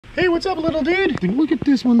Hey, what's up, little dude? Look at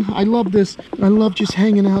this one. I love this. I love just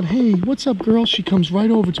hanging out. Hey, what's up, girl? She comes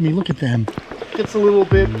right over to me. Look at them. It's a little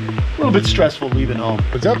bit stressful leaving home.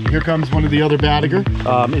 What's up? Here comes one of the other Badiger.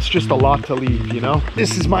 It's just a lot to leave, you know?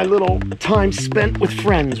 This is my little time spent with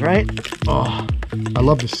friends, right? Oh, I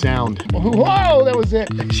love the sound. Whoa, that was it.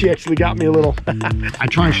 She actually got me a little. I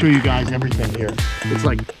try and show you guys everything here. It's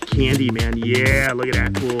like candy, man. Yeah, look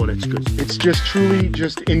at that. Oh, that's good. It's just truly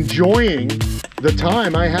just enjoying the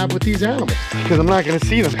time I have with these animals because I'm not going to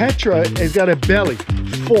see them. Petra has got a belly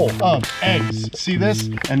full of eggs. See this?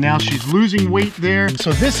 And now she's losing weight there.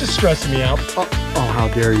 So this is stressing me out. Oh, how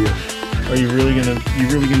dare you? Are you really gonna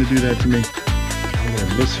do that to me? I'm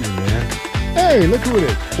gonna miss you, man. Hey, look who it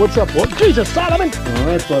is. What's up? What? Jesus, Solomon! All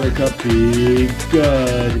right, Buttercup, be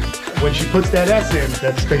good. When she puts that S in,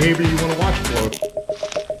 that's behavior you want to watch for.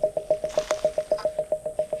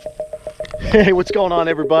 Hey, what's going on,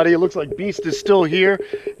 everybody? It looks like Beast is still here,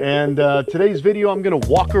 and today's video I'm gonna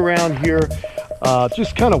walk around here,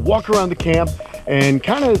 just kind of walk around the camp and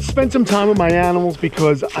kind of spend some time with my animals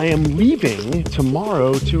because I am leaving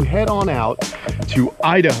tomorrow to head on out to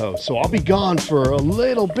Idaho. So I'll be gone for a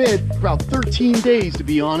little bit, about 13 days to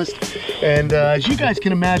be honest. And as you guys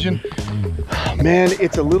can imagine, man,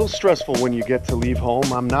 it's a little stressful when you get to leave home.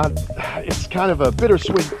 It's kind of a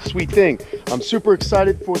bittersweet thing. I'm super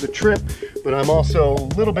excited for the trip, but I'm also a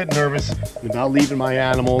little bit nervous about leaving my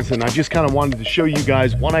animals, and I just kind of wanted to show you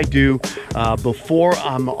guys what I do before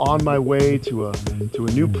I'm on my way to a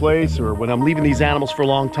new place or when I'm leaving these animals for a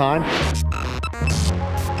long time.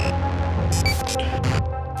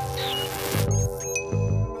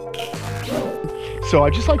 So I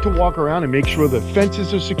just like to walk around and make sure the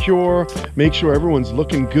fences are secure, make sure everyone's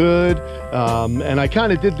looking good. And I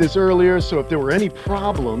kind of did this earlier, so if there were any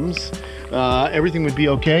problems, everything would be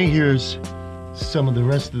okay. Here's some of the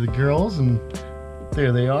rest of the girls, and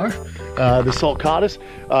there they are, the sulcatas.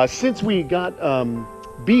 Since we got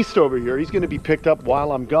Beast over here, he's going to be picked up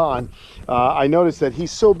while I'm gone. I noticed that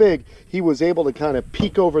he's so big, he was able to kind of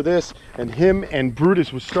peek over this, and him and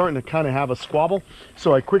Brutus was starting to kind of have a squabble.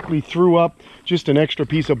 So I quickly threw up just an extra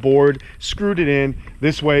piece of board, screwed it in.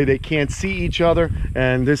 This way they can't see each other,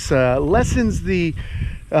 and this lessens the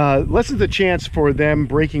chance for them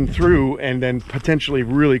breaking through and then potentially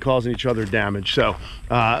really causing each other damage. So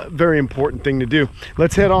very important thing to do.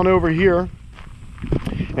 Let's head on over here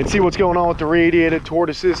and see what's going on with the radiated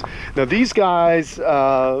tortoises. Now these guys,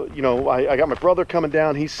 you know, I got my brother coming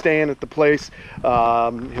down. He's staying at the place.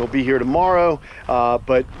 He'll be here tomorrow.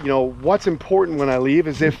 But you know, what's important when I leave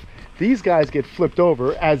is if these guys get flipped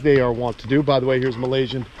over, as they are wont to do. By the way, here's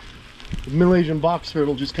Malaysian box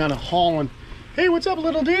turtle just kind of hauling. Hey, what's up,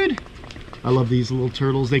 little dude? I love these little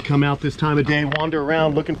turtles. They come out this time of day, wander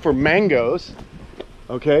around looking for mangoes.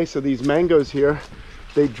 Okay, so these mangoes here,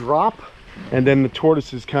 they drop, and then the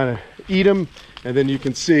tortoises kind of eat them, and then you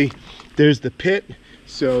can see there's the pit.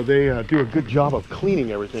 So they do a good job of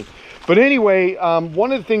cleaning everything. But anyway,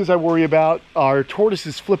 one of the things I worry about are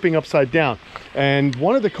tortoises flipping upside down. And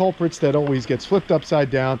one of the culprits that always gets flipped upside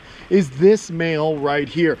down is this male right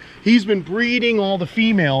here. He's been breeding all the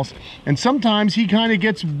females, and sometimes he kind of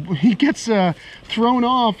gets thrown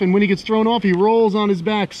off, and when he gets thrown off, he rolls on his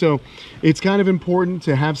back. So it's kind of important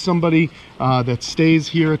to have somebody that stays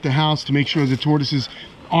here at the house to make sure the tortoises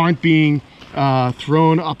aren't being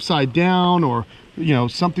thrown upside down or, you know,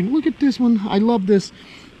 something. Look at this one. I love this.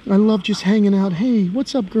 I love just hanging out. Hey,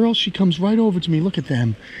 what's up, girl? She comes right over to me. Look at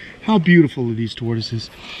them. How beautiful are these tortoises?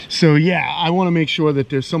 So yeah, I want to make sure that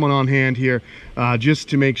there's someone on hand here just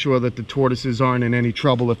to make sure that the tortoises aren't in any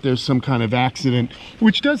trouble if there's some kind of accident,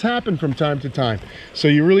 which does happen from time to time. So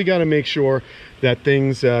you really got to make sure that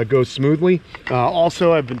things go smoothly.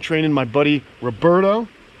 Also, I've been training my buddy Roberto.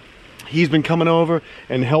 He's been coming over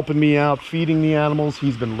and helping me out feeding the animals.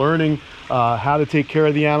 He's been learning how to take care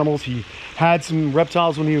of the animals. He had some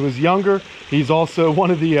reptiles when he was younger. He's also one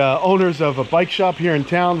of the owners of a bike shop here in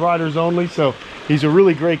town, Riders Only. So he's a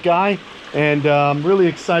really great guy, and I'm really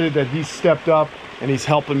excited that he's stepped up and he's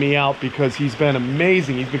helping me out because he's been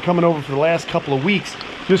amazing. He's been coming over for the last couple of weeks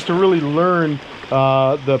just to really learn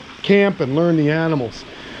the camp and learn the animals.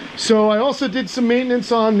 So I also did some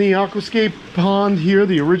maintenance on the aquascape pond here,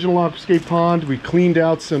 the original aquascape pond. We cleaned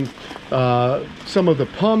out some of the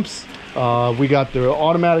pumps. We got the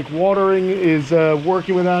automatic watering is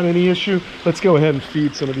working without any issue. Let's go ahead and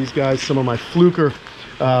feed some of these guys some of my Fluker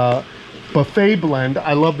buffet blend.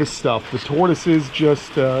 I love this stuff. The tortoises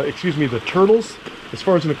just, excuse me, the turtles. As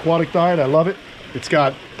far as an aquatic diet, I love it. It's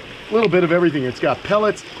got a little bit of everything. It's got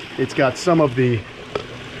pellets. It's got some of the,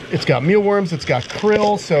 it's got mealworms. It's got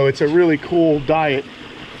krill. So it's a really cool diet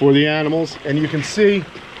for the animals. And you can see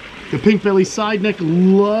The pink belly side neck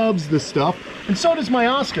loves this stuff, and so does my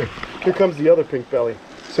Oscar. Here comes the other pink belly.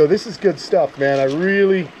 So this is good stuff, man. I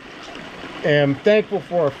really am thankful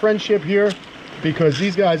for our friendship here, because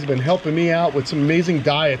these guys have been helping me out with some amazing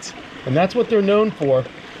diets, and that's what they're known for,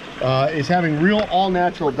 is having real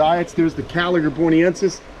all-natural diets. There's the Caliger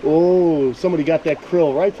borneensis. Oh, somebody got that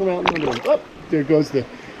krill right from out in the middle. Oh, there goes the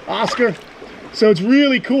Oscar. So it's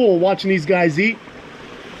really cool watching these guys eat.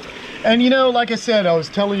 And you know, like I said, I was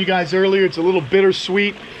telling you guys earlier, it's a little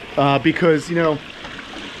bittersweet because, you know,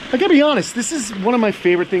 I gotta be honest, this is one of my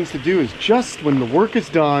favorite things to do, is just when the work is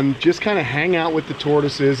done, just kind of hang out with the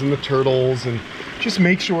tortoises and the turtles and just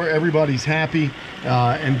make sure everybody's happy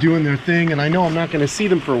and doing their thing. And I know I'm not gonna see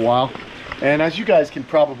them for a while. And as you guys can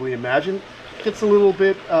probably imagine, it gets a little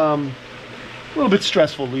bit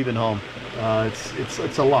stressful leaving home.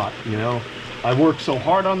 It's a lot, you know. I work so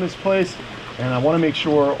hard on this place, and I want to make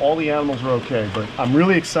sure all the animals are okay. But I'm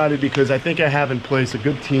really excited because I think I have in place a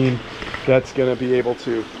good team that's going to be able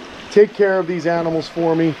to take care of these animals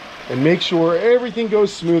for me and make sure everything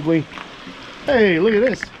goes smoothly. Hey, look at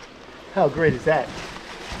this. How great is that?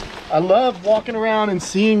 I love walking around and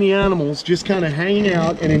seeing the animals just kind of hanging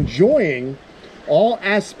out and enjoying all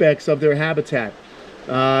aspects of their habitat.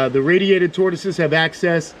 The radiated tortoises have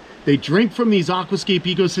access. They drink from these aquascape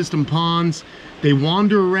ecosystem ponds. They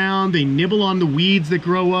wander around, they nibble on the weeds that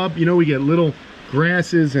grow up. You know, we get little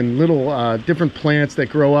grasses and little different plants that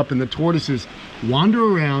grow up, and the tortoises wander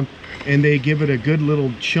around and they give it a good little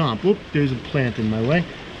chomp. Whoop, there's a plant in my way,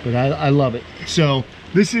 but I love it. So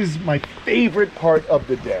this is my favorite part of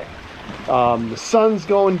the day. The sun's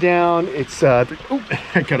going down. It's, oh,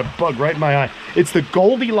 I got a bug right in my eye. It's the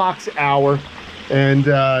Goldilocks hour. And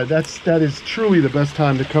that is truly the best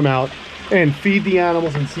time to come out and feed the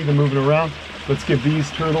animals and see them moving around. Let's give these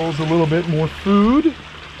turtles a little bit more food.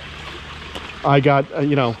 I got,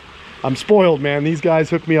 you know, I'm spoiled, man. These guys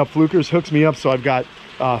hook me up. Flukers hooks me up, so I've got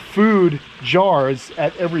food jars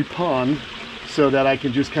at every pond so that I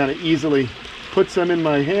can just kind of easily put some in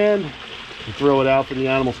my hand and throw it out for the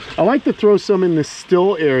animals. I like to throw some in the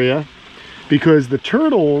still area because the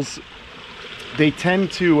turtles, they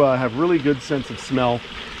tend to have really good sense of smell,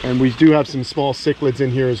 and we do have some small cichlids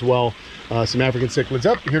in here as well, some African cichlids.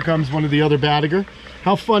 Up here comes one of the other Batagur.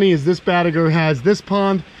 How funny is this Batagur has this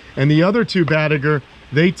pond, and the other two Batagur,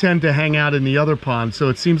 they tend to hang out in the other pond. So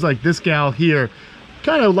it seems like this gal here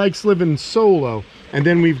kind of likes living solo. And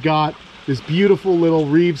then we've got this beautiful little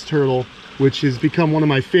Reeves turtle, which has become one of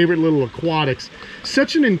my favorite little aquatics.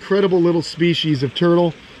 Such an incredible little species of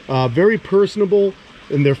turtle, very personable.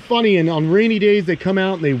 And they're funny, and on rainy days they come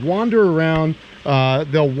out and they wander around.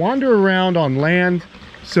 They'll wander around on land,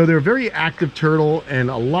 so they're a very active turtle and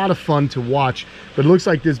a lot of fun to watch. But it looks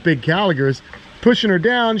like this big Caliger is pushing her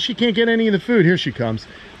down. She can't get any of the food. Here she comes.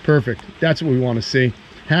 Perfect. That's what we want to see.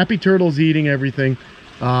 Happy turtles eating everything.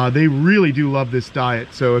 They really do love this diet.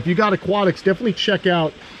 So if you got aquatics, definitely check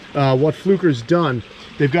out what Fluker's done.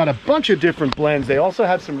 They've got a bunch of different blends. They also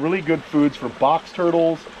have some really good foods for box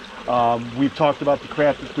turtles. We've talked about the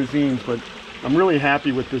crafted cuisines, but I'm really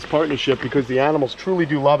happy with this partnership because the animals truly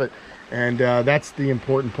do love it. And that's the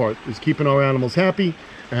important part, is keeping our animals happy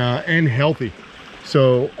and healthy.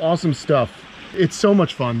 So awesome stuff. It's so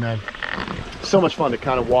much fun, man. So much fun to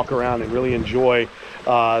kind of walk around and really enjoy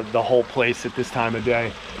the whole place at this time of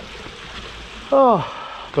day. Oh,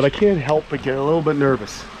 but I can't help but get a little bit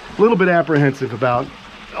nervous, a little bit apprehensive about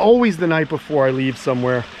always the night before I leave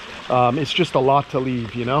somewhere. It's just a lot to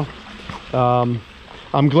leave, you know.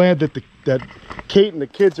 I'm glad that Kate and the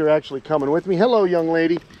kids are actually coming with me. Hello, young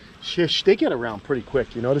lady. Shish, they get around pretty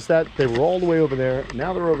quick. You notice that? They were all the way over there.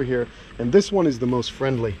 Now they're over here. And this one is the most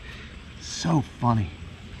friendly. So funny.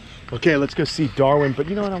 Okay, let's go see Darwin. But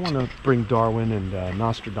you know what? I want to bring Darwin and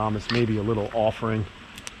Nostradamus maybe a little offering.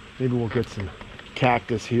 Maybe we'll get some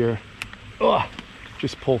cactus here. Ugh,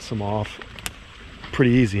 just pull some off.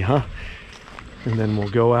 Pretty easy, huh? And then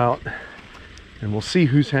we'll go out and we'll see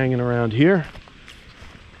who's hanging around here.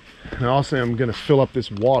 And also I'm going to fill up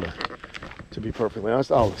this water, to be perfectly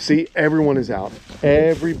honest. Oh, see, everyone is out.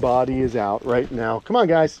 Everybody is out right now. Come on,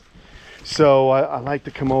 guys. So I like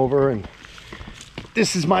to come over, and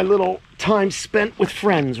this is my little time spent with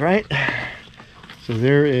friends, right? So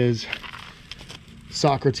there is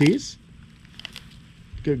Socrates.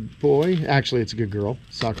 Good boy. Actually, it's a good girl.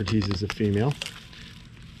 Socrates is a female.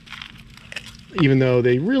 Even though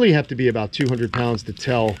they really have to be about 200 pounds to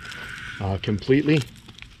tell completely.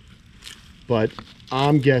 But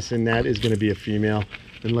I'm guessing that is going to be a female.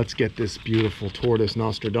 And let's get this beautiful tortoise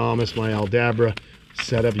Nostradamus, my Aldabra,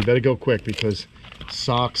 set up. You better go quick because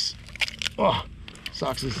Socks, oh,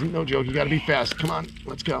 Socks is no joke. You got to be fast. Come on,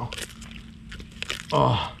 let's go.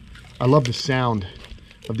 Oh, I love the sound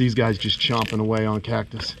of these guys just chomping away on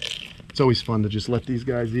cactus. It's always fun to just let these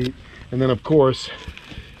guys eat. And then of course,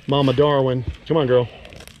 Mama Darwin, come on girl.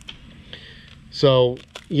 So,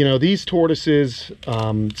 you know, these tortoises,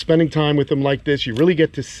 spending time with them like this, you really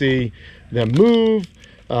get to see them move,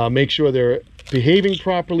 make sure they're behaving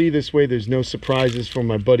properly. This way there's no surprises from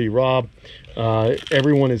my buddy Rob.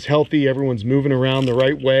 Everyone is healthy, everyone's moving around the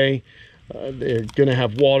right way. They're gonna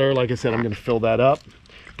have water. Like I said, I'm gonna fill that up.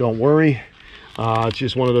 Don't worry. It's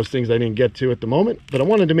just one of those things I didn't get to at the moment, but I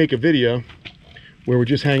wanted to make a video where we're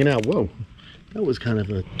just hanging out. Whoa, that was kind of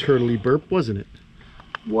a turtley burp, wasn't it?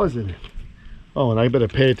 Wasn't it? Oh, and I better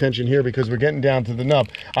pay attention here because we're getting down to the nub.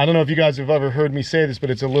 I don't know if you guys have ever heard me say this, but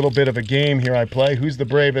it's a little bit of a game here I play. Who's the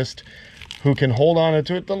bravest? Who can hold on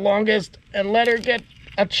to it the longest and let her get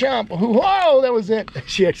a chomp? Whoa, that was it.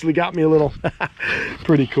 She actually got me a little.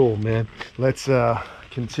 Pretty cool, man. Let's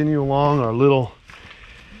continue along our little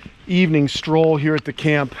evening stroll here at the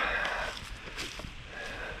camp.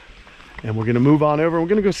 And we're gonna move on over. We're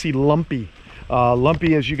gonna go see Lumpy.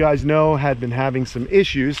 Lumpy, as you guys know, had been having some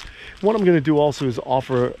issues. What I'm gonna do also is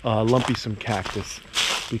offer Lumpy some cactus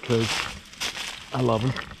because I love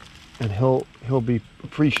him and he'll be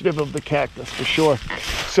appreciative of the cactus for sure.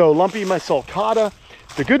 So Lumpy, my sulcata.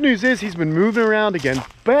 The good news is he's been moving around again.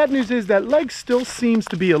 Bad news is that leg still seems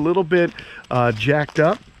to be a little bit jacked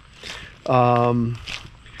up.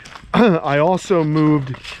 I also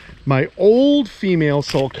moved my old female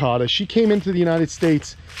sulcata. She came into the United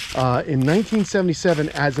States in 1977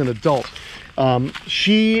 as an adult.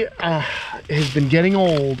 She has been getting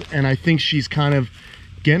old, and I think she's kind of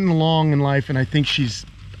getting along in life, and I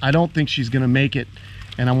don't think she's gonna make it.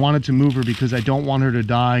 And I wanted to move her because I don't want her to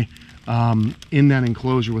die in that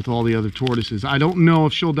enclosure with all the other tortoises. I don't know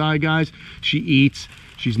if she'll die, guys. She eats,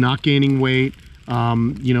 she's not gaining weight.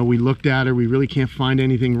 You know, we looked at her, we really can't find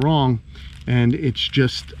anything wrong. And it's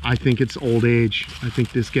just, I think it's old age. I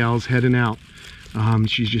think this gal's heading out.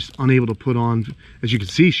 She's just unable to put on, as you can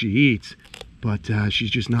see, she eats, but she's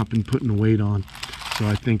just not been putting the weight on. So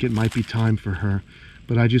I think it might be time for her.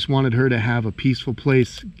 But I just wanted her to have a peaceful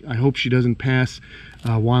place. I hope she doesn't pass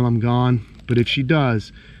while I'm gone. But if she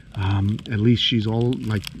does, at least she's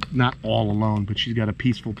not all alone, but she's got a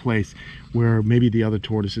peaceful place where maybe the other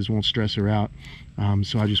tortoises won't stress her out.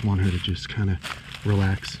 So I just want her to just kind of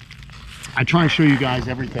relax. I try and show you guys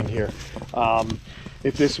everything here.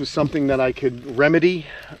 If this was something that I could remedy,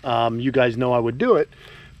 you guys know I would do it.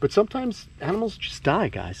 But sometimes animals just die,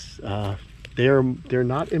 guys. They're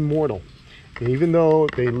not immortal, even though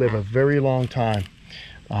they live a very long time.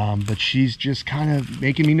 But she's just kind of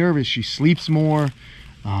making me nervous. She sleeps more,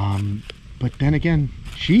 but then again,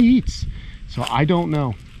 she eats. So I don't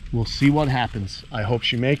know. We'll see what happens. I hope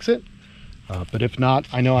she makes it. But if not,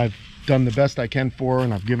 I know I've done the best I can for her,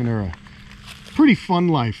 and I've given her a pretty fun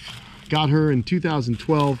life. Got her in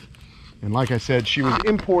 2012, and like I said, she was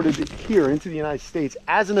imported here into the United States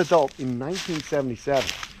as an adult in 1977.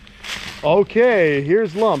 Okay,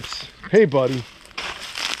 here's Lumps. Hey buddy.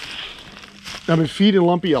 I've been feeding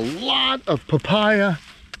Lumpy a lot of papaya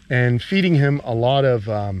and feeding him a lot of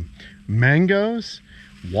mangoes,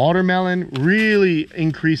 watermelon, really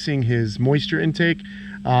increasing his moisture intake.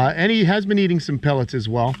 And he has been eating some pellets as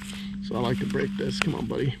well. So I like to break this. Come on,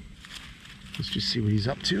 buddy. Let's just see what he's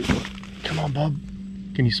up to. Come on, bub.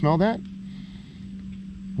 Can you smell that?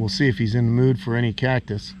 We'll see if he's in the mood for any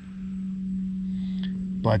cactus.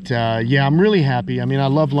 But yeah, I'm really happy. I mean, I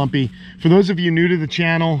love Lumpy. For those of you new to the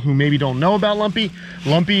channel who maybe don't know about Lumpy,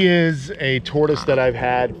 Lumpy is a tortoise that I've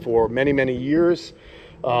had for many, many years.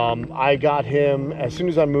 I got him as soon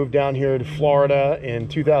as I moved down here to Florida in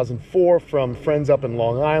 2004 from friends up in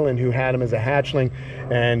Long Island who had him as a hatchling,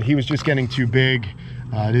 and he was just getting too big.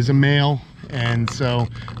 It is a male, and so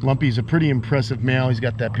Lumpy's a pretty impressive male. He's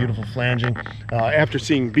got that beautiful flanging. After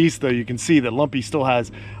seeing Beast, though, you can see that Lumpy still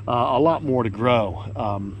has a lot more to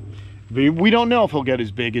grow. We don't know if he'll get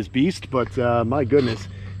as big as Beast, but my goodness,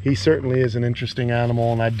 he certainly is an interesting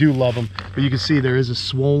animal, and I do love him. But you can see there is a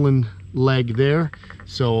swollen leg there,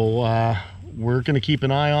 so we're going to keep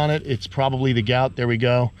an eye on it. It's probably the gout. There we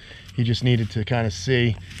go. He just needed to kind of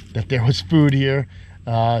see that there was food here.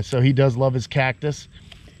 So he does love his cactus.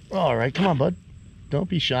 All right, come on, bud. Don't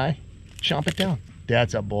be shy. Chomp it down.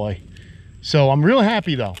 That's a boy. So I'm real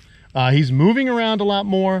happy, though. He's moving around a lot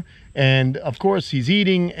more, and of course he's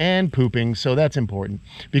eating and pooping, so that's important,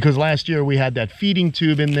 because last year we had that feeding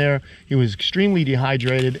tube in there. He was extremely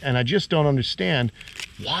dehydrated, and I just don't understand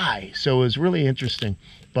why. So it was really interesting.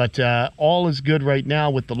 But all is good right now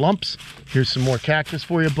with the Lumps. Here's some more cactus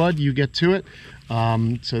for you, bud. You get to it.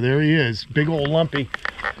 So there he is, big old Lumpy.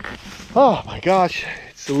 Oh my gosh,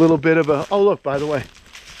 it's a little bit of a, oh look, by the way,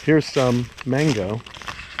 here's some mango.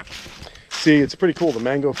 See, it's pretty cool. The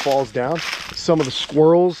mango falls down. Some of the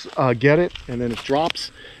squirrels get it, and then it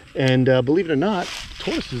drops. And believe it or not,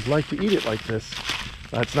 tortoises like to eat it like this.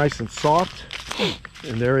 That's nice and soft,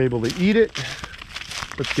 and they're able to eat it.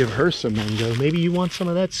 Let's give her some mango. Maybe you want some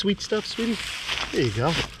of that sweet stuff, sweetie? There you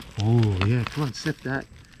go. Oh yeah, come on, sip that.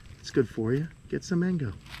 It's good for you. Get some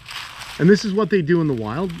mango. And this is what they do in the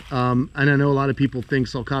wild. And I know a lot of people think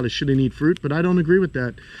sulcata shouldn't eat fruit, but I don't agree with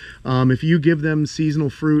that. If you give them seasonal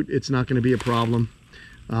fruit, it's not going to be a problem.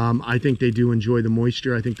 I think they do enjoy the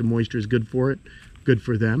moisture. I think the moisture is good for it, good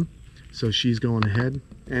for them. So she's going ahead.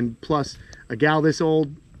 And plus, a gal this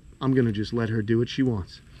old, I'm going to just let her do what she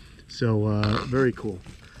wants. So very cool.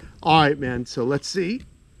 All right, man. So let's see.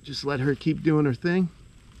 Just let her keep doing her thing.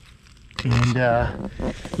 And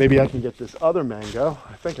maybe I can get this other mango.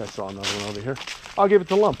 I think I saw another one over here. I'll give it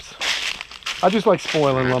to Lumps. I just like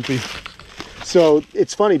spoiling Lumpy. So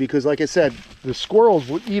it's funny because, like I said, the squirrels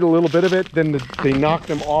will eat a little bit of it, then they knock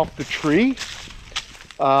them off the tree.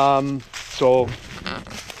 So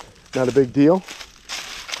not a big deal.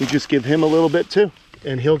 We just give him a little bit too,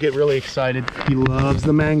 and he'll get really excited. He loves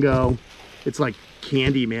the mango. It's like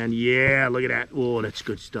candy, man. Yeah, look at that. Oh, that's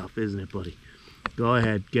good stuff, isn't it, buddy? Go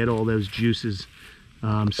ahead, get all those juices.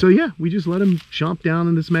 So yeah, we just let him chomp down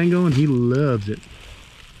on this mango, and he loves it.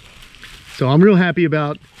 So I'm real happy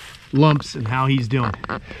about Lumps and how he's doing.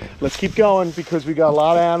 Let's keep going because we got a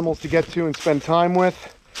lot of animals to get to and spend time with,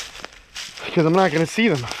 because I'm not going to see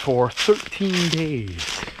them for 13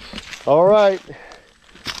 days. All right.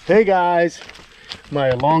 Hey guys, my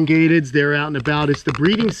elongateds, they're out and about. It's the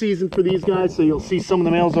breeding season for these guys, so you'll see some of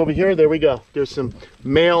the males over here. There we go. There's some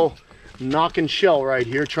male knocking shell right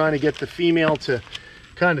here, trying to get the female to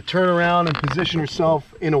kind of turn around and position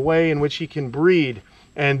herself in a way in which he can breed.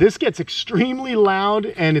 And this gets extremely loud,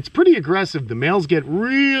 and it's pretty aggressive. The males get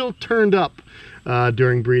real turned up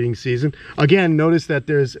during breeding season. Again, notice that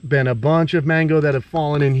there's been a bunch of mango that have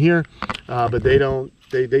fallen in here, but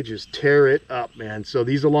they just tear it up, man. So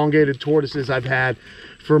these elongated tortoises I've had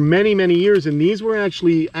for many, many years, and these were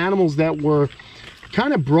actually animals that were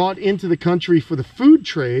kind of brought into the country for the food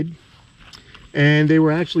trade. And they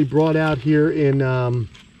were actually brought out here in,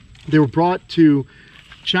 they were brought to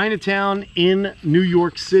Chinatown in New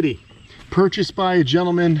York City. Purchased by a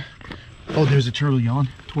gentleman, oh, there's a turtle yawn,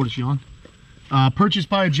 tortoise yawn. Purchased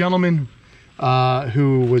by a gentleman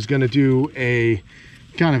who was gonna do a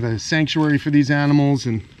kind of a sanctuary for these animals,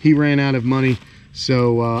 and he ran out of money.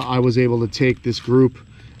 So I was able to take this group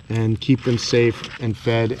and keep them safe and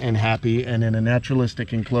fed and happy and in a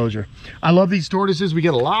naturalistic enclosure. I love these tortoises. We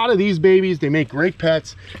get a lot of these babies. They make great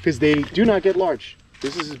pets because they do not get large.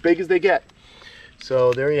 This is as big as they get.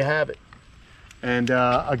 So there you have it. And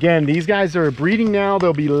again, these guys are breeding now.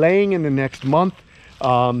 They'll be laying in the next month.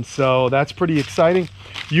 So that's pretty exciting.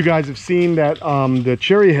 You guys have seen that the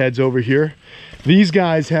cherry heads over here, these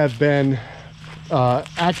guys have been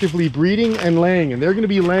actively breeding and laying, and they're going to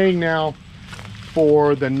be laying now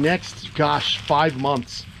for the next, gosh, 5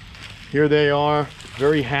 months. Here they are,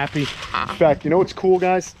 very happy. In fact, you know what's cool,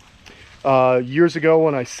 guys? Years ago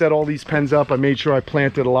when I set all these pens up, I made sure I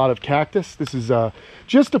planted a lot of cactus. This is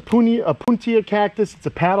just a puntia cactus. It's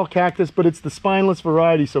a paddle cactus, but it's the spineless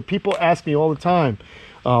variety. So people ask me all the time,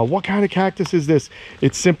 what kind of cactus is this?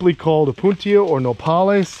 It's simply called a puntia or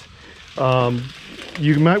nopales.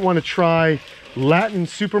 You might want to try Latin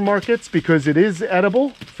supermarkets because it is edible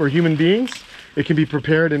for human beings. It can be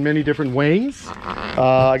prepared in many different ways.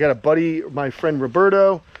 I got a buddy, my friend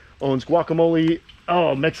Roberto, owns Guacamole,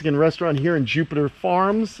 Mexican restaurant here in Jupiter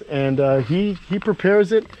Farms, and he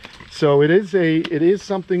prepares it. So it is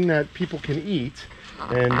something that people can eat,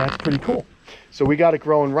 and that's pretty cool. So we got it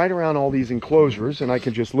growing right around all these enclosures, and I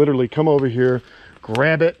can just literally come over here,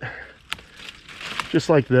 grab it, just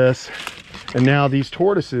like this, and now these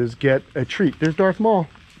tortoises get a treat. There's Darth Maul.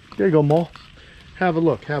 There you go, Maul. Have a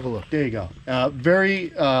look, have a look. There you go. Very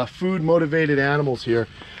food motivated animals here.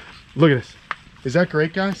 Look at this. Is that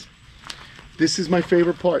great, guys? This is my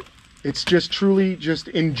favorite part. It's just truly just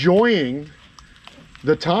enjoying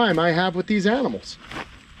the time I have with these animals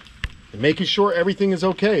and making sure everything is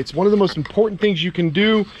okay. It's one of the most important things you can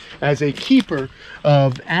do as a keeper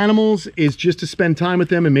of animals, is just to spend time with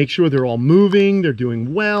them and make sure they're all moving, they're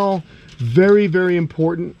doing well. Very, very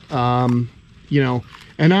important. You know,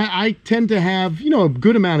 and I tend to have, you know, a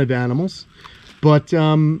good amount of animals, but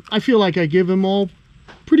I feel like I give them all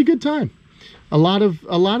pretty good time. A lot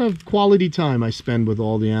of quality time I spend with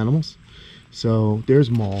all the animals. So there's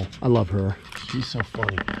Maul. I love her. She's so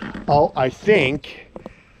funny. Oh, I think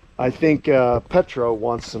I think Petra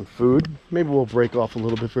wants some food. Maybe we'll break off a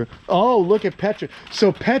little bit for... Oh, look at Petra.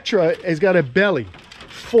 So Petra has got a belly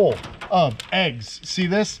full of eggs. See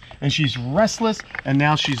this? And she's restless, and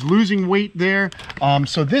now she's losing weight there.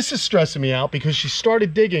 So this is stressing me out because she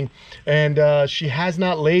started digging and she has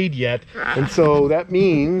not laid yet. And so that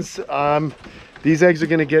means these eggs are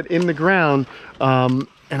gonna get in the ground, and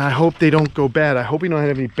I hope they don't go bad. I hope we don't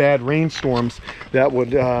have any bad rainstorms that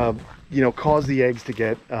would you know, cause the eggs to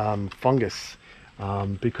get fungus,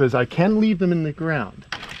 because I can leave them in the ground.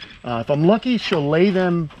 If I'm lucky, she'll lay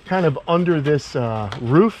them kind of under this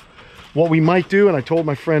roof. What we might do, and I told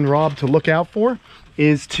my friend Rob to look out for,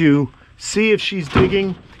 is to see if she's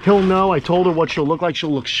digging. He'll know. I told her what she'll look like.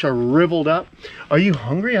 She'll look shriveled up. Are you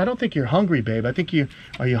hungry? I don't think you're hungry, babe. I think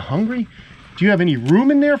are you hungry? Do you have any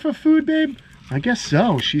room in there for food, babe? I guess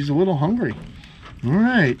so. She's a little hungry. All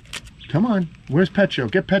right. Come on. Where's Petro?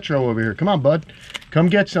 Get Petro over here. Come on, bud. Come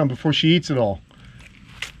get some before she eats it all.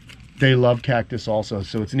 They love cactus also,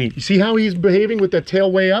 so it's neat. You see how he's behaving with that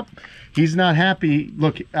tail way up? He's not happy.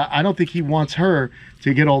 Look, I don't think he wants her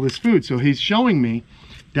to get all this food, so he's showing me.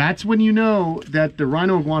 That's when you know that the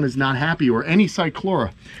rhino iguana is not happy, or any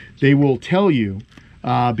cyclura. They will tell you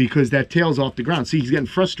because that tail's off the ground. See, he's getting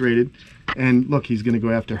frustrated, and look, he's gonna go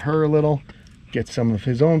after her a little, get some of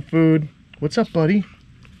his own food. What's up, buddy?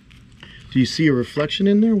 Do you see a reflection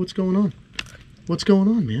in there? What's going on? What's going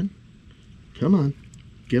on, man? Come on,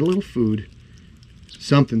 get a little food.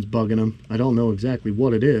 Something's bugging him. I don't know exactly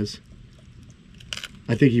what it is.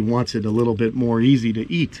 I think he wants it a little bit more easy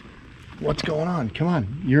to eat. What's going on? Come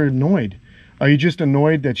on, you're annoyed. Are you just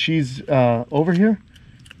annoyed that she's over here?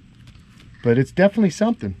 But it's definitely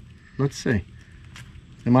something. Let's see.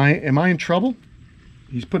 Am I in trouble?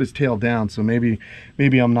 He's put his tail down, so maybe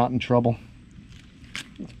I'm not in trouble.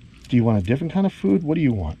 Do you want a different kind of food? What do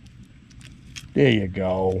you want? There you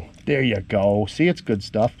go. There you go. See, it's good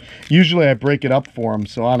stuff. Usually I break it up for him,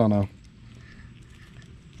 so I don't know.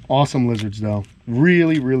 Awesome lizards, though.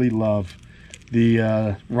 Really, really love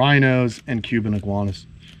the rhinos and Cuban iguanas.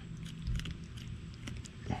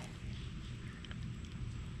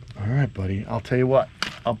 All right, buddy. I'll tell you what.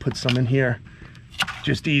 I'll put some in here.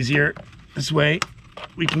 Just easier. This way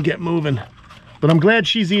we can get moving. But I'm glad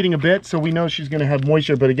she's eating a bit, so we know she's going to have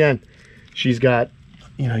moisture. But again, she's got,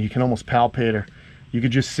 you know, you can almost palpate her. You could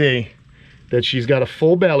just see that she's got a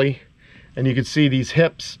full belly, and you can see these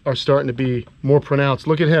hips are starting to be more pronounced.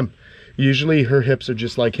 Look at him. Usually her hips are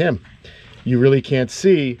just like him. You really can't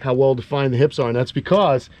see how well defined the hips are, and that's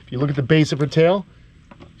because if you look at the base of her tail,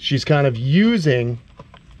 she's kind of using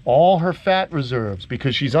all her fat reserves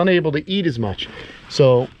because she's unable to eat as much.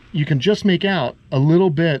 So you can just make out a little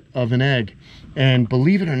bit of an egg. And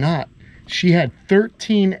believe it or not, she had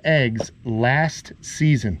 13 eggs last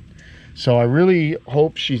season. So I really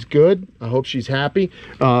hope she's good. I hope she's happy.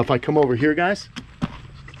 If I come over here, guys,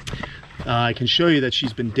 I can show you that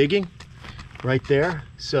she's been digging right there.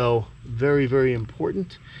 So very, very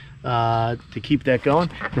important to keep that going.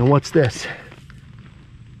 And what's this?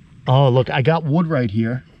 Oh, look, I got wood right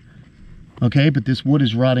here. Okay, but this wood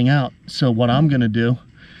is rotting out. So what I'm gonna do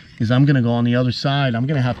is I'm gonna go on the other side. I'm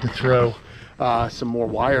gonna have to throw some more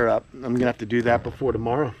wire up. I'm gonna have to do that before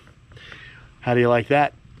tomorrow. How do you like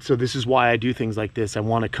that? So this is why I do things like this. I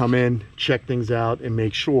want to come in, check things out, and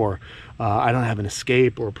make sure I don't have an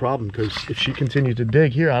escape or a problem, because if she continued to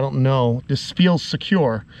dig here, I don't know. This feels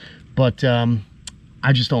secure, but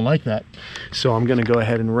I just don't like that. So I'm gonna go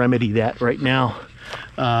ahead and remedy that right now.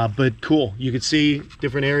 But cool, you can see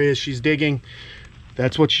different areas she's digging.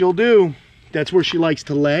 That's what she'll do. That's where she likes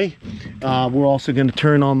to lay. We're also going to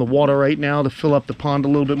turn on the water right now to fill up the pond a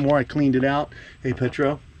little bit more. I cleaned it out. Hey,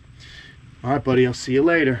 Petro. All right, buddy, I'll see you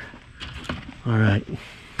later. All right.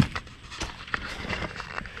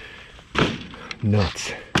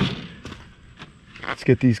 Nuts. Let's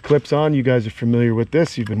get these clips on. You guys are familiar with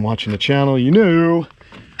this. You've been watching the channel. You know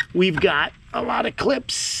we've got a lot of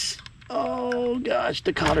clips. Oh, gosh,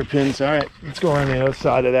 the cotter pins. All right, let's go on the other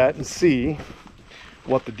side of that and see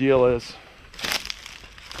what the deal is.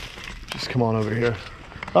 Just come on over here.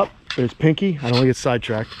 Oh, there's Pinky. I don't want to get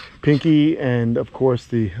sidetracked. Pinky and, of course,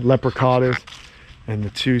 the leprechauders and the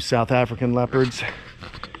 2 South African leopards.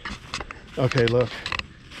 Okay, look.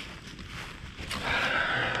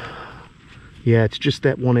 Yeah, it's just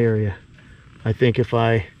that one area. I think if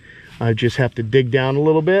I just have to dig down a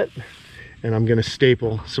little bit, and I'm going to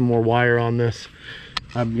staple some more wire on this.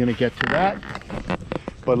 I'm going to get to that.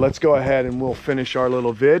 But let's go ahead and we'll finish our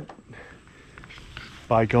little vid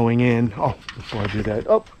by going in. Oh, before I do that,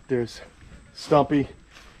 oh, there's Stumpy.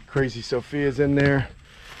 Crazy Sophia's in there.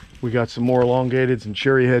 We got some more elongateds and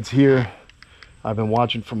cherry heads here. I've been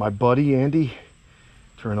watching for my buddy, Andy.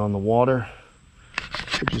 Turn on the water.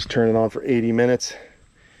 Just turn it on for 80 minutes.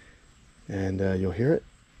 And you'll hear it.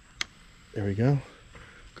 There we go.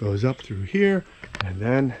 Goes up through here and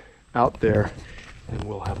then out there. And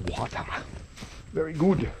we'll have water. Very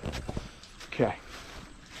good. Okay.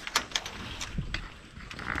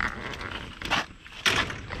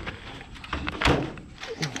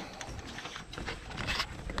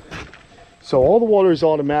 So all the water is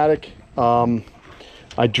automatic.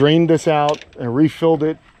 I drained this out and refilled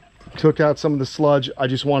it, took out some of the sludge. I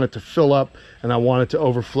just want it to fill up and I want it to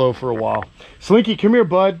overflow for a while. Slinky, come here,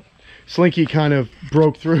 bud. Slinky kind of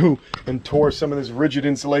broke through and tore some of this rigid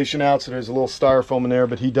insulation out, so there's a little styrofoam in there,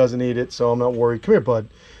 but he doesn't eat it, so I'm not worried. Come here, bud.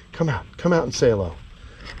 Come out and say hello.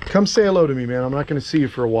 Come say hello to me, man. I'm not going to see you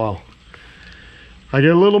for a while. I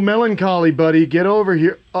get a little melancholy, buddy. Get over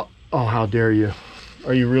here. Oh, how dare you.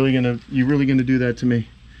 Are you really gonna do that to me?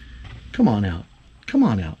 Come on out. Come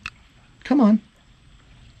on out. Come on.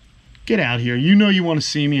 Get out here. You know you want to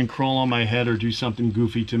see me and crawl on my head or do something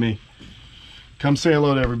goofy to me. Come say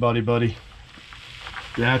hello to everybody, buddy.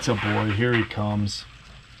 That's a boy. Here he comes.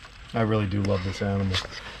 I really do love this animal.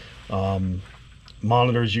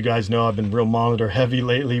 Monitors, you guys know I've been real monitor heavy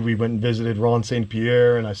lately. We went and visited Ron St.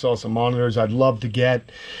 Pierre and I saw some monitors I'd love to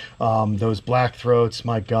get. Those black throats,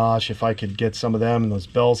 my gosh, if I could get some of them, and those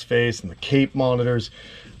Bell's face and the Cape monitors.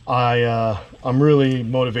 I'm really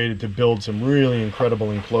motivated to build some really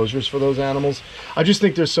incredible enclosures for those animals. I just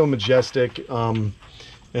think they're so majestic, and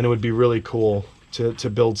it would be really cool to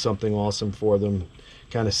build something awesome for them.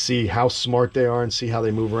 Kind of see how smart they are and see how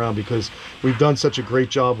they move around, because we've done such a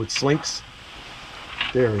great job with Slinks.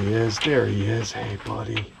 There he is. There he is. Hey,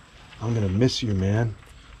 buddy. I'm going to miss you, man.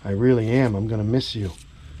 I really am. I'm going to miss you.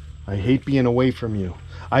 I hate being away from you.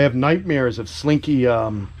 I have nightmares of Slinky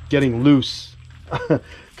getting loose.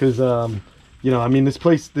 Because, you know, I mean, this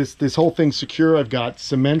place, this whole thing's secure. I've got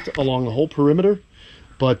cement along the whole perimeter.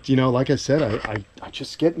 But, you know, like I said, I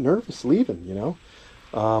just get nervous leaving, you know.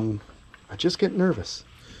 I just get nervous.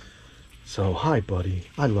 So, hi, buddy.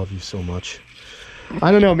 I love you so much. I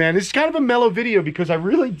don't know, man. It's kind of a mellow video because I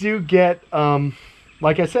really do get,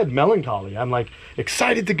 like I said, melancholy. I'm like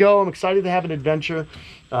excited to go. I'm excited to have an adventure.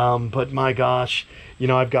 But my gosh, you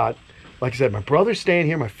know, I've got, like I said, my brother's staying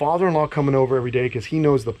here. My father-in-law coming over every day because he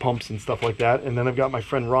knows the pumps and stuff like that. And then I've got my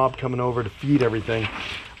friend Rob coming over to feed everything.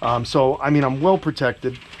 So, I mean, I'm well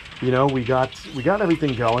protected. You know, we got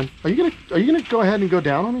everything going. Are you gonna go ahead and go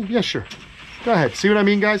down on me? Yeah, sure. Go ahead. See what I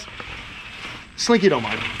mean, guys? Slinky don't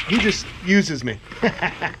mind. He just uses me.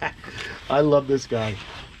 I love this guy.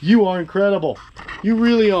 You are incredible. You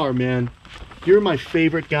really are, man. You're my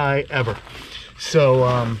favorite guy ever.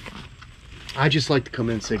 So, I just like to come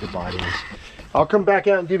in and say goodbye to you. I'll come back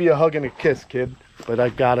out and give you a hug and a kiss, kid. But I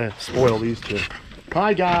gotta spoil these two.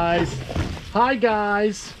 Hi, guys. Hi,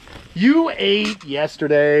 guys. You ate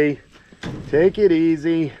yesterday. Take it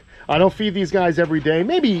easy. I don't feed these guys every day.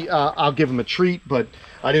 Maybe I'll give them a treat, but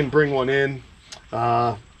I didn't bring one in.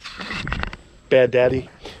 Bad daddy.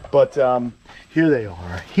 But here they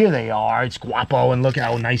are. Here they are. It's Guapo, and look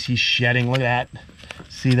how nice he's shedding. Look at that.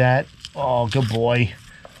 See that? Oh, good boy.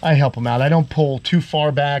 I help him out. I don't pull too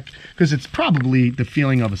far back because it's probably the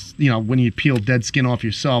feeling of, you know, when you peel dead skin off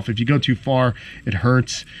yourself. If you go too far, it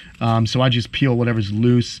hurts. So I just peel whatever's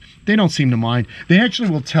loose. They don't seem to mind. They actually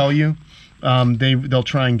will tell you. They'll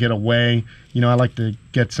try and get away. You know, I like to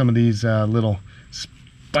get some of these little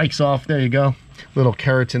spikes off. There you go. Little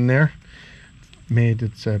keratin there.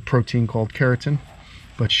 It's a protein called keratin.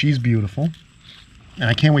 But she's beautiful. And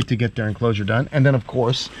I can't wait to get their enclosure done. And then, of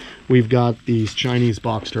course, we've got these Chinese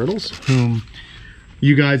box turtles, whom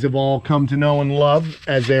you guys have all come to know and love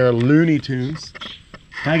as their Looney Tunes.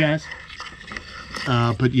 Hi, guys.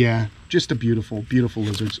 But yeah, just a beautiful, beautiful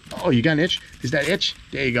lizards. Oh, you got an itch? Is that itch?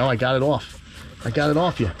 There you go. I got it off. I got it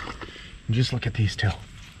off you. And just look at these two.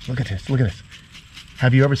 Look at this. Look at this.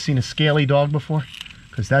 Have you ever seen a scaly dog before?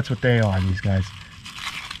 Because that's what they are, these guys.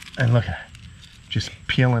 And look at it. Just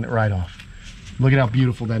peeling it right off. Look at how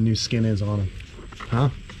beautiful that new skin is on them. Huh?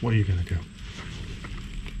 What are you gonna do?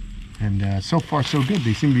 And so far so good.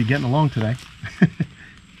 They seem to be getting along today.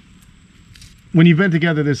 When you've been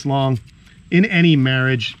together this long, in any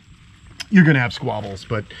marriage, you're gonna have squabbles.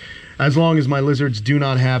 But as long as my lizards do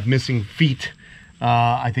not have missing feet,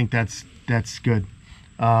 I think that's good.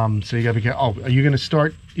 So you gotta be careful. Oh, are you gonna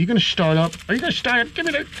start? Are you gonna start up? Are you gonna start up? Give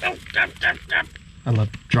me that. I love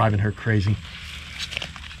driving her crazy.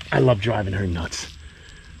 I love driving her nuts.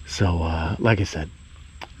 So, like I said,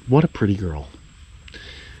 what a pretty girl.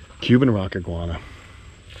 Cuban rock iguana.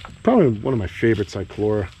 Probably one of my favorite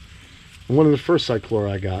cyclora. And one of the first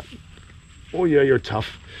cyclora I got. Oh yeah, you're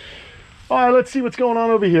tough. All right, let's see what's going on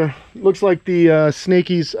over here. Looks like the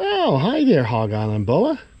snakies. Oh, hi there, Hog Island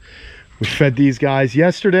boa. We fed these guys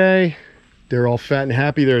yesterday. They're all fat and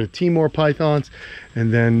happy. They're the Timor pythons.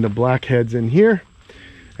 And then the blackheads in here.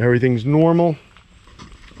 Everything's normal.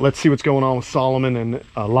 Let's see what's going on with Solomon and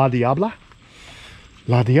La Diabla.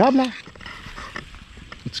 La Diabla.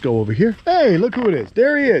 Let's go over here. Hey, look who it is.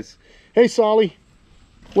 There he is. Hey, Solly.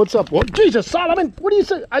 What's up? Well, Jesus, Solomon. What do you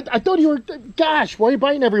say? I thought you were... Gosh, why are you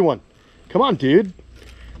biting everyone? Come on, dude.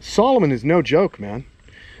 Solomon is no joke, man.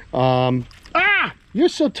 You're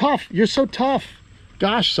so tough. You're so tough.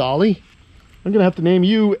 Gosh, Solly. I'm going to have to name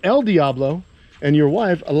you El Diablo and your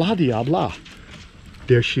wife La Diabla.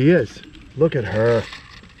 There she is. Look at her.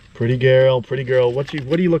 Pretty girl, pretty girl. What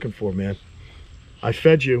are you looking for, man? I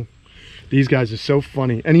fed you. These guys are so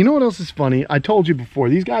funny. And you know what else is funny? I told you before,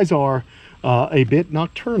 these guys are a bit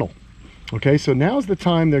nocturnal. Okay, so now's the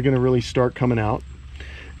time they're going to really start coming out.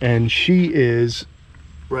 And she is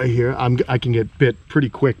right here. I can get bit pretty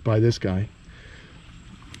quick by this guy.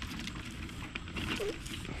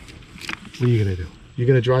 What are you going to do? You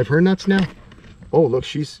going to drive her nuts now? Oh, look,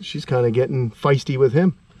 she's kind of getting feisty with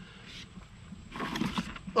him.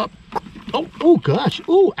 Oh gosh.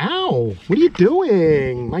 Oh, ow. What are you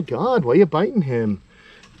doing? My God, why are you biting him?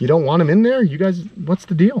 You don't want him in there? You guys, what's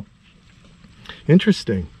the deal?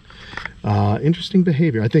 Interesting. Interesting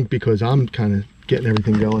behavior. I think because I'm kind of getting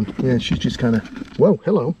everything going. Yeah, she's just kind of, whoa,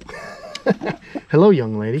 hello. Hello,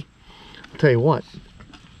 young lady. I'll tell you what.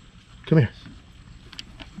 Come here.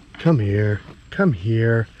 Come here. Come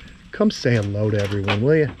here. Come say hello to everyone,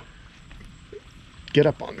 will you? Get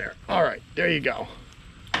up on there. All right, there you go.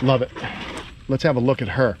 Love it. Let's have a look at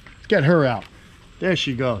her. Let's get her out. There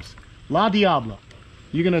she goes. La Diabla.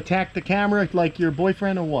 You gonna attack the camera like your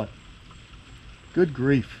boyfriend or what? Good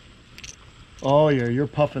grief. Oh, you're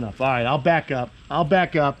puffing up. All right, I'll back up. I'll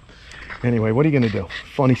back up. Anyway, what are you gonna do?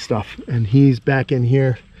 Funny stuff. And he's back in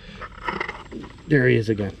here. There he is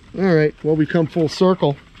again. All right, well, we come full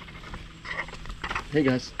circle. Hey,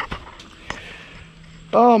 guys.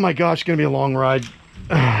 Oh my gosh, it's gonna be a long ride.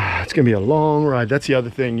 It's gonna be a long ride. That's the other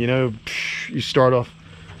thing, you know, you start off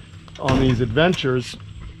on these adventures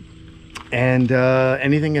and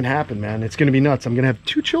anything can happen, man. It's gonna be nuts. I'm gonna have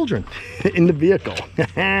 2 children in the vehicle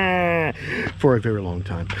for a very long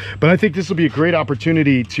time. But I think this will be a great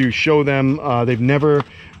opportunity to show them they've never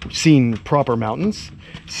seen proper mountains.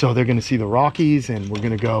 So they're gonna see the Rockies, and we're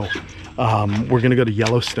gonna go to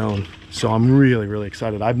Yellowstone. So I'm really, really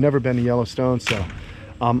excited. I've never been to Yellowstone, so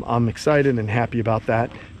I'm excited and happy about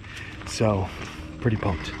that. So pretty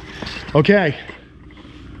pumped. Okay,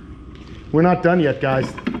 we're not done yet,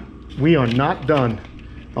 guys. We are not done.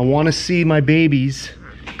 I want to see my babies,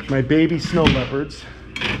 my baby snow leopards.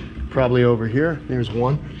 Probably over here. There's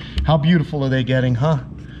one. How beautiful are they getting, huh?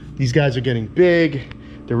 These guys are getting big.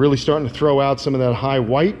 They're really starting to throw out some of that high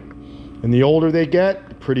white, and the older they get,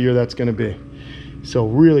 the prettier that's going to be. So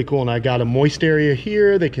really cool. And I got a moist area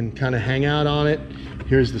here. They can kind of hang out on it.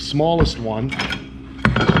 Here's the smallest one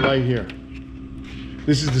right here.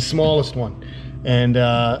 This is the smallest one, and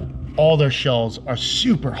all their shells are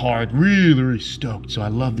super hard. Really, really stoked. So I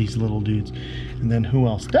love these little dudes. And then who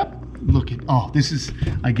else? Look at, oh, this is,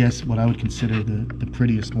 I guess, what I would consider the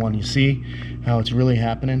prettiest one. You see how it's really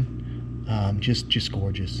happening? Just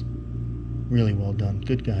gorgeous. Really well done.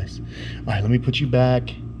 Good guys. All right, let me put you back.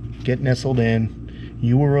 Get nestled in.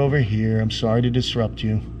 You were over here. I'm sorry to disrupt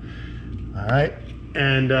you. All right,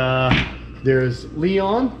 and there's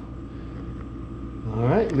Leon. All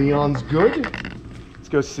right, Leon's good. Let's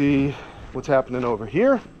go see what's happening over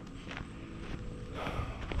here.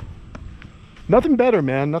 Nothing better,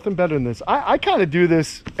 man. Nothing better than this. I kind of do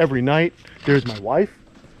this every night. There's my wife.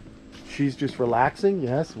 She's just relaxing.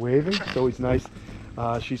 Yes, waving. It's always nice.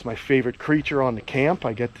 She's my favorite creature on the camp.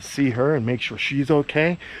 I get to see her and make sure she's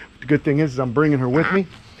okay. The good thing is I'm bringing her with me.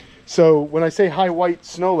 So when I say high white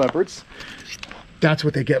snow leopards, that's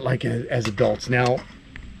what they get like as adults. Now,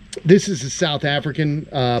 this is a South African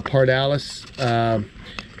pardalis.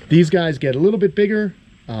 These guys get a little bit bigger.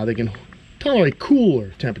 They can tolerate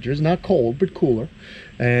cooler temperatures, not cold, but cooler.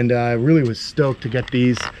 And I really was stoked to get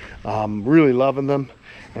these. Really loving them.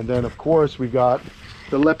 And then, of course, we've got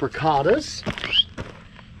the leprechadas.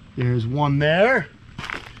 There's one there.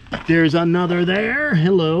 There's another there.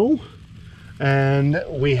 Hello. And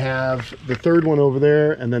we have the third one over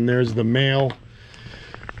there. And then there's the male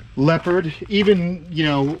leopard. Even, you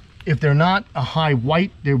know, if they're not a high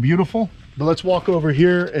white, they're beautiful. But let's walk over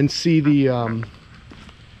here and see the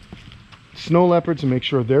snow leopards and make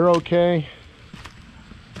sure they're okay.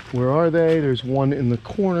 Where are they? There's one in the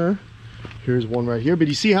corner Here's one right here. But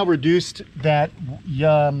you see how reduced that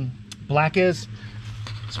black is?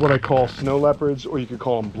 It's what I call snow leopards, or you could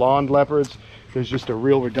call them blonde leopards. There's just a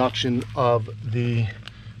real reduction of the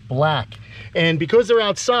black. And because they're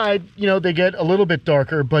outside, you know, they get a little bit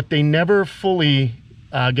darker, but they never fully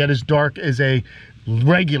get as dark as a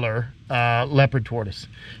regular leopard tortoise.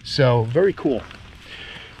 So very cool.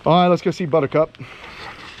 All right, let's go see Buttercup.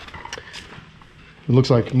 It looks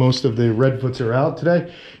like most of the redfoots are out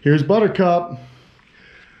today. Here's Buttercup.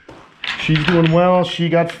 She's doing well. She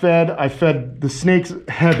got fed. I fed the snakes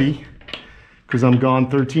heavy because I'm gone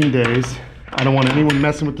 13 days. I don't want anyone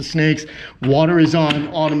messing with the snakes. Water is on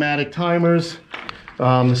automatic timers.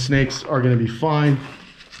 The snakes are going to be fine.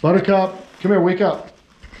 Buttercup, come here, wake up.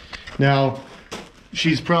 Now,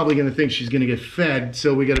 she's probably going to think she's going to get fed,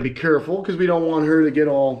 so we got to be careful because we don't want her to get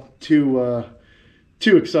all too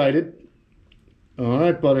excited. All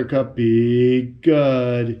right, Buttercup, be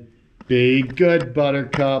good. Be good,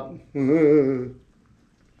 Buttercup.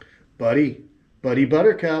 Buddy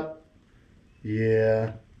Buttercup.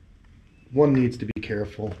 Yeah, one needs to be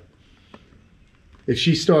careful. If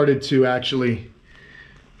she started to actually,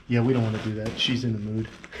 yeah, we don't want to do that. She's in the mood.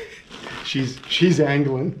 She's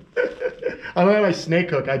angling. I don't have my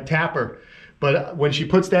snake hook. I tap her, but when she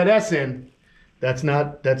puts that S in,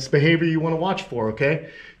 that's behavior you want to watch for, okay?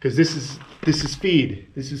 Because this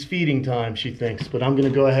is feeding time, she thinks. But I'm going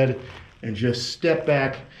to go ahead and just step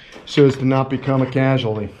back so as to not become a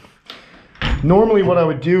casualty. Normally what I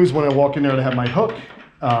would do is when I walk in there to have my hook,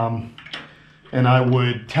 and I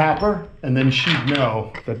would tap her, and then she'd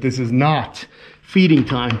know that this is not feeding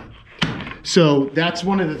time. So that's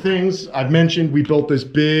one of the things I've mentioned. We built this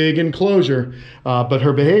big enclosure, but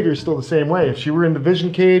her behavior is still the same way. If she were in the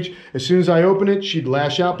vision cage, as soon as I open it, she'd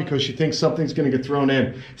lash out because she thinks something's going to get thrown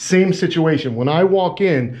in. Same situation. When I walk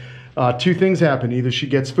in, two things happen. Either she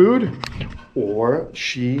gets food or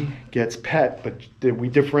she gets pet, but we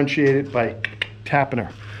differentiate it by tapping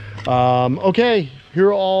her. Okay, here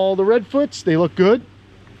are all the redfoots. They look good.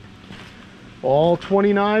 All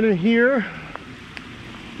 29 are here.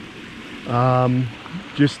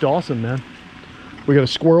 Just awesome, man. We got a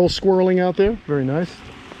squirrel squirreling out there. Very nice.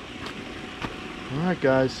 All right,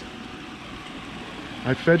 guys.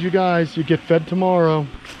 I fed you guys. You get fed tomorrow.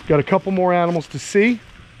 Got a couple more animals to see.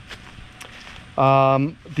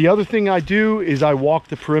 The other thing I do is I walk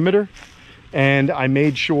the perimeter, and I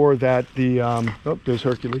made sure that the oh, there's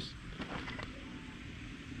Hercules.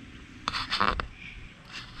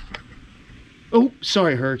 Oh,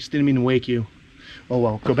 sorry, Hercs. Didn't mean to wake you. Oh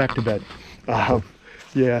well, go back to bed.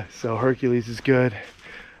 Yeah, so Hercules is good.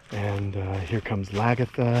 And here comes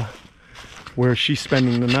Lagatha. Where is she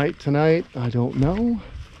spending the night tonight? I don't know.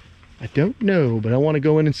 I don't know, but I want to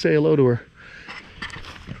go in and say hello to her.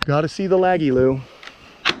 Gotta see the Laggy Lou.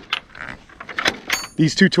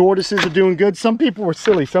 These two tortoises are doing good. Some people were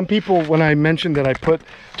silly. Some people, when I mentioned that I put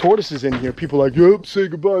tortoises in here, people were like, yep, say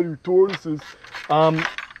goodbye to your tortoises.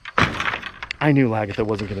 I knew Lagatha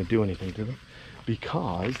wasn't going to do anything to them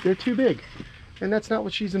because they're too big. And that's not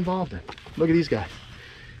what she's involved in. Look at these guys.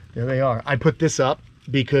 There they are. I put this up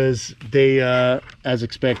because they, as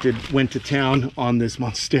expected, went to town on this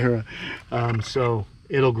Monstera. So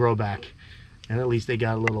it'll grow back. And at least they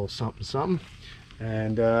got a little something, something.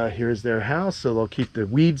 And here's their house. So they'll keep the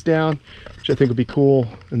weeds down, which I think will be cool.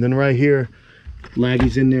 And then right here,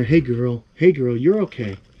 Laggy's in there. Hey, girl. Hey, girl, you're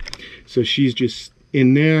okay. So she's just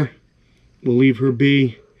in there. We'll leave her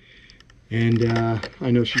be. And I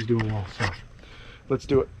know she's doing well. So let's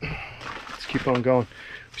do it. Let's keep on going.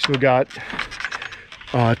 We still got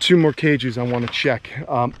 2 more cages I want to check.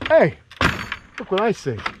 Hey, look what I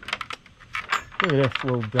see. Look at this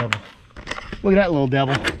little devil. Look at that little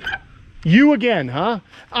devil. You again, huh?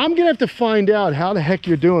 I'm gonna have to find out how the heck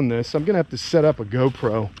you're doing this. I'm gonna have to set up a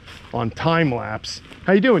GoPro on time lapse.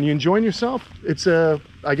 How you doing? You enjoying yourself? It's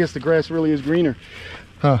I guess the grass really is greener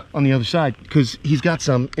on the other side because he's got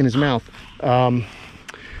some in his mouth.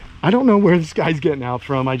 I don't know where this guy's getting out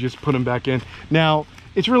from. I just put him back in. Now,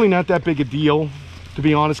 it's really not that big a deal, to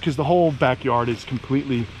be honest, because the whole backyard is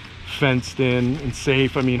completely fenced in and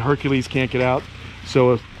safe. I mean, Hercules can't get out,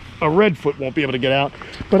 so a redfoot won't be able to get out.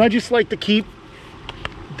 But I just like to keep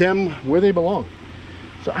them where they belong.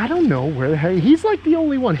 So I don't know where the heck he's like the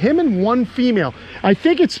only one. Him and one female. I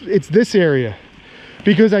think it's this area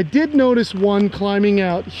because I did notice one climbing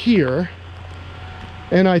out here,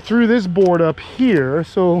 and I threw this board up here.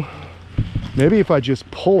 So maybe if I just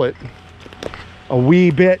pull it a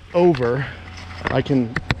wee bit over, I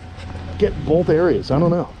can get both areas. I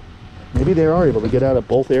don't know. Maybe they are able to get out of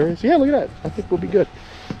both areas. Yeah, look at that. I think we'll be good.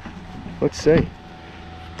 Let's see.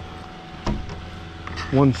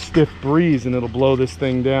 one stiff breeze and it'll blow this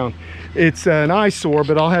thing down. It's an eyesore,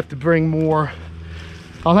 but I'll have to bring more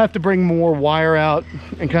wire out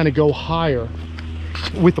and kind of go higher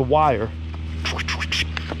with the wire.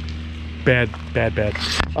 Bad.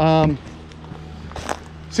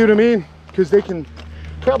 See what I mean? Because they can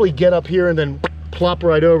probably get up here and then plop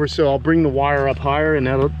right over, so I'll bring the wire up higher and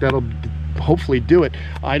that'll hopefully do it.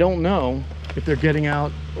 I don't know if they're getting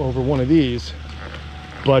out over one of these,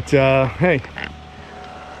 but hey,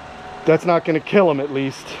 that's not going to kill them. At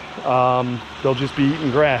least they'll just be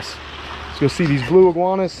eating grass. So you'll see these blue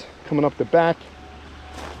iguanas coming up the back.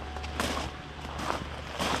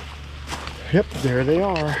 Yep, there they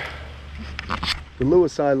are. The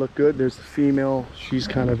Lewis eye look good. There's the female. She's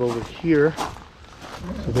kind of over here.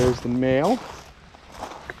 So there's the male.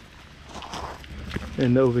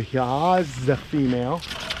 And over here is the female.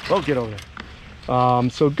 Oh, get over there.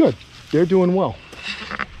 So good. They're doing well.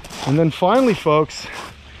 And then finally, folks,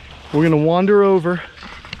 we're going to wander over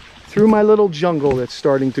through my little jungle that's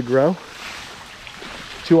starting to grow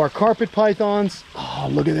to our carpet pythons. Oh,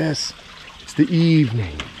 look at this. It's the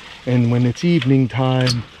evening. And when it's evening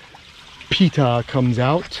time, PETA comes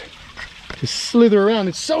out to slither around,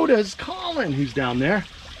 and so does Colin, who's down there.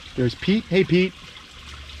 There's Pete. Hey, Pete.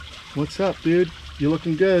 What's up, dude? You're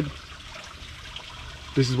looking good.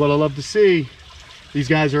 This is what I love to see. These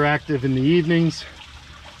guys are active in the evenings.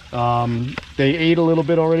 They ate a little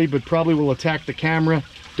bit already, but probably will attack the camera.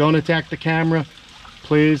 Don't attack the camera.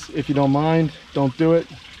 Please, if you don't mind, don't do it.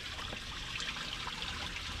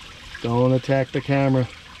 Don't attack the camera.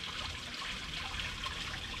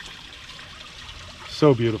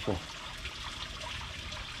 So beautiful.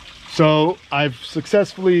 So I've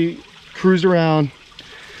successfully cruised around,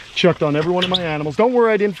 checked on every one of my animals. Don't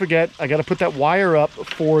worry, I didn't forget. I got to put that wire up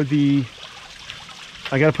for the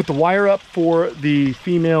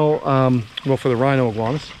female, well, for the rhino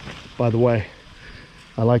iguanas. By the way,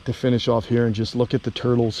 I like to finish off here and just look at the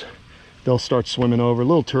turtles. They'll start swimming over.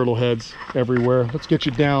 Little turtle heads everywhere. Let's get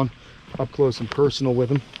you down up close and personal with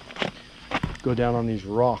them. Go down on these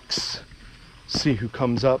rocks. See who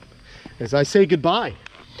comes up as I say goodbye.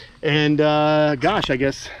 And gosh, I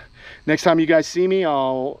guess next time you guys see me,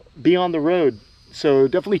 I'll be on the road. So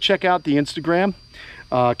definitely check out the Instagram,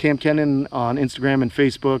 Kamp Kenan on Instagram and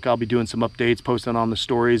Facebook. I'll be doing some updates, posting on the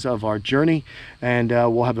stories of our journey, and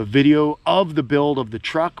we'll have a video of the build of the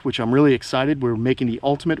truck, which I'm really excited. We're making the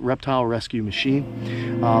ultimate reptile rescue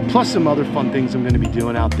machine, plus some other fun things I'm going to be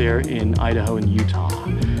doing out there in Idaho and Utah.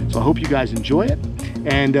 So I hope you guys enjoy it.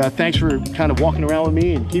 And thanks for kind of walking around with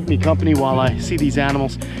me and keeping me company while I see these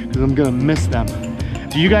animals, because I'm gonna miss them.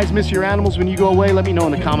 Do you guys miss your animals when you go away? Let me know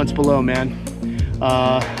in the comments below, man.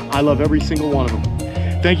 I love every single one of them.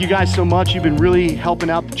 Thank you guys so much. You've been really helping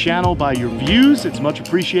out the channel by your views. It's much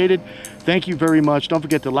appreciated. Thank you very much. Don't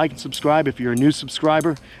forget to like and subscribe if you're a new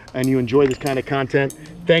subscriber and you enjoy this kind of content.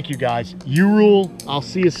 Thank you guys. You rule. I'll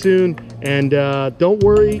see you soon. And don't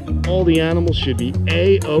worry, all the animals should be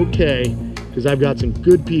A-okay, because I've got some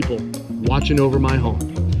good people watching over my home.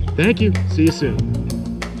 Thank you. See you soon.